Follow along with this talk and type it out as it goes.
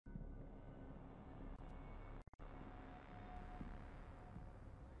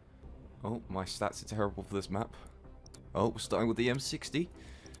Oh, my stats are terrible for this map. Oh, we're starting with the M60.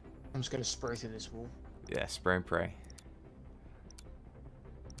 I'm just gonna spray through this wall. Yeah, spray and pray.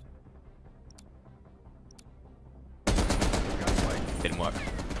 Didn't work.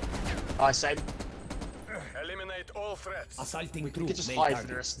 I say Eliminate all threats. Assaulting we troops. could just main hide for target.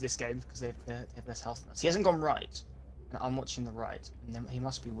 the rest of this game because they have less health than us. He hasn't gone right, and I'm watching the right, and then he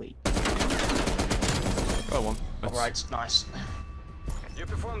must be weak. Oh, one. Alright, nice. You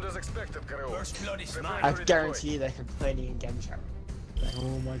performed as expected, Karel. First blood is Prepare mine. to I redeploy. guarantee you they're complaining in game chat. Like,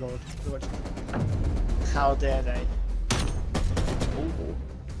 oh my god, look. How dare they? Oh.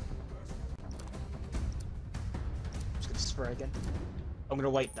 I'm just gonna spray again. I'm gonna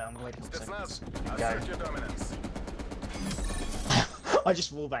wait though, I'm gonna wait a couple Spetsnaz, seconds. assert your dominance. I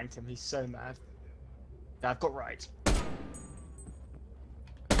just wallbanged him, he's so mad. Yeah, I've got right.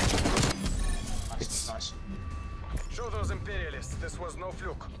 Nice, nice. Show those imperialists this was no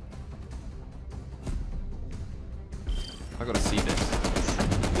fluke. I gotta see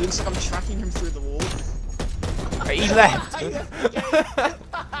this. It looks like I'm tracking him through the wall. He left!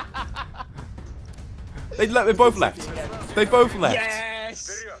 They both left! They both left! Yes!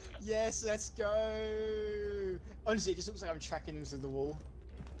 Period. Yes, let's go! Honestly, it just looks like I'm tracking him through the wall.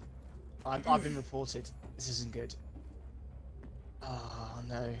 I've been reported. This isn't good. Oh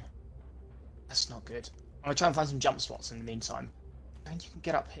no. That's not good. I'm gonna try and find some jump spots in the meantime. And you can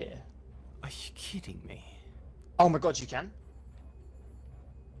get up here. Are you kidding me? Oh my god, you can?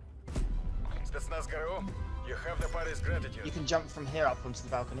 Spetsnaz, Karel, you have the party's gratitude. You can jump from here up onto the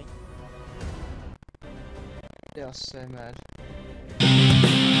balcony. They are so mad.